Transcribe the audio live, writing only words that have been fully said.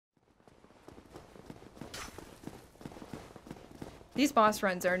These boss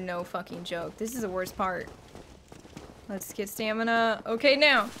runs are no fucking joke. This is the worst part. Let's get stamina. Okay,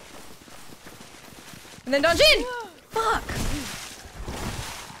 now. And then dodge in! Fuck!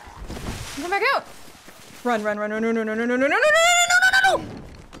 Come back out! Run, run, run, run, no, no, no, no, no, no, no, no, no, no, no, no!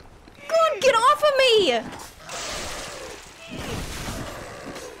 God, get off of me!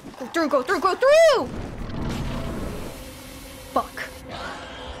 Go through, go through, go through! Fuck.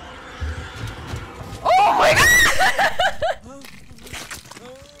 Oh my god!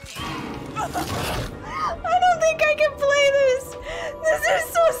 I don't think I can play this! This is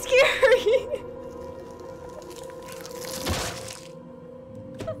so scary!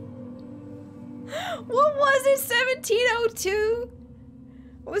 What was it? 1702?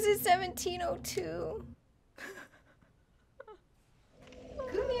 Was it 1702?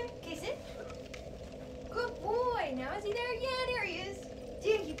 Come here, kiss it. Good boy. Now is he there? Yeah, there he is.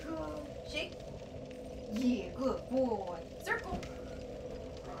 There you go. Shake. Yeah, good boy. Circle.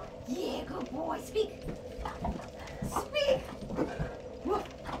 Yeah, good boy. Speak. Speak. Woof.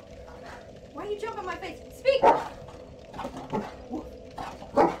 Why you jump on my face? Speak. Woof.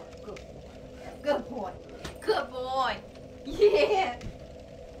 Good. Good boy. Good boy. Yeah.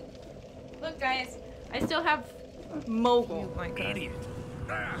 Look, guys, I still have mogul. Oh my god. Idiot.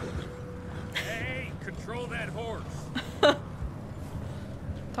 Hey, control that horse.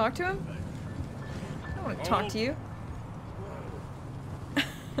 Talk to him? I don't want to talk to you.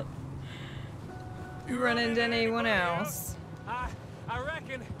 You run into anyone else? I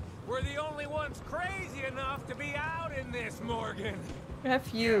reckon we're the only ones crazy enough to be out in this, Morgan.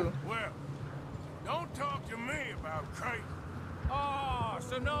 F you. Well, don't talk to me about crazy. Oh,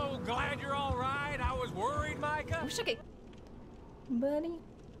 so no, glad you're all right. I was worried, Micah. I wish I could. Buddy,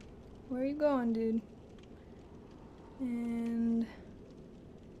 where are you going, dude? And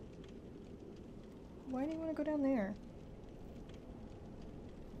why do you want to go down there?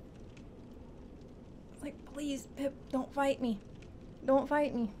 Like, please, Pip, don't fight me. Don't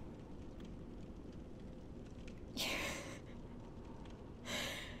fight me.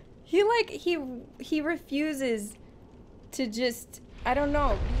 He refuses to just, I don't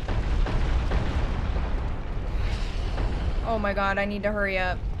know. Oh my god, I need to hurry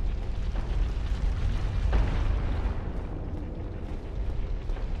up.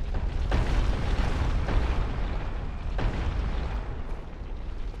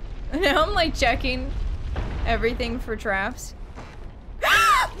 Now I'm like checking everything for traps.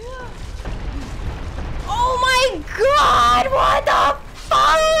 Oh my god, what the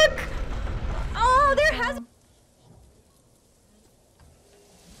fuck? Oh, there has.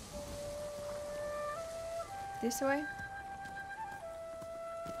 This way?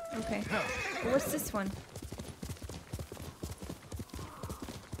 Okay. What's this one?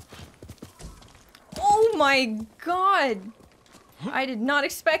 Oh my god! I did not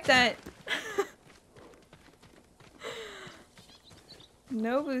expect that.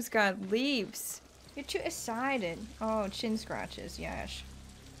 Nobu's got leaves. You're too excited. Oh, chin scratches. Yes.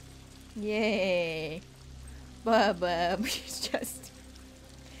 Yay. Bub. He's just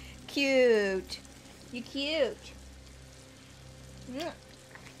cute. You cute. Yeah.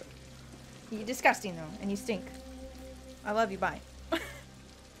 You're disgusting though, and you stink. I love you, bye.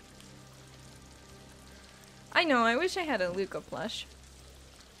 I know, I wish I had a Luca plush.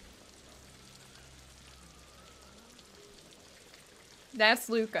 That's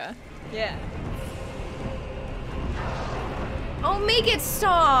Luca. Yeah. Oh, make it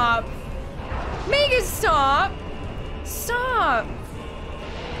stop! Make it stop! Stop!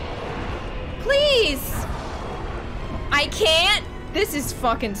 Please! I can't? This is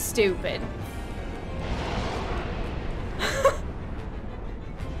fucking stupid.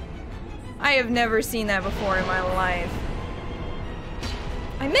 I have never seen that before in my life.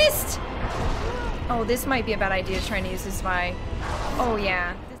 I missed! Oh, this might be a bad idea trying to use this spy. Oh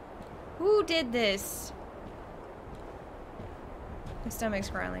yeah. Who did this? My stomach's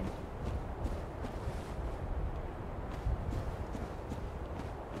growling.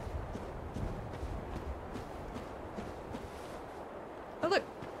 Oh look!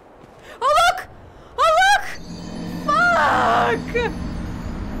 Oh look! Oh look! Fuck!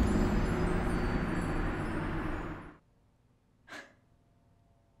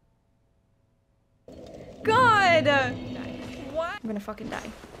 God! What? I'm gonna fucking die.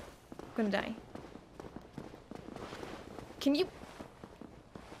 I'm gonna die. Can you?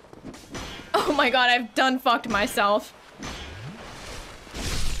 Oh my god, I've done fucked myself.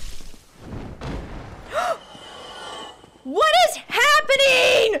 What is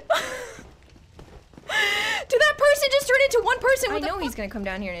happening? Did that person just turn into one person? I know he's gonna come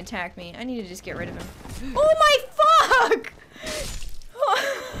down here and attack me. I need to just get rid of him. Oh my fuck!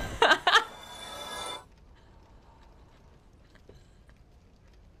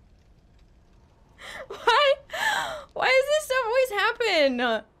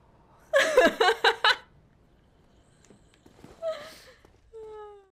 in.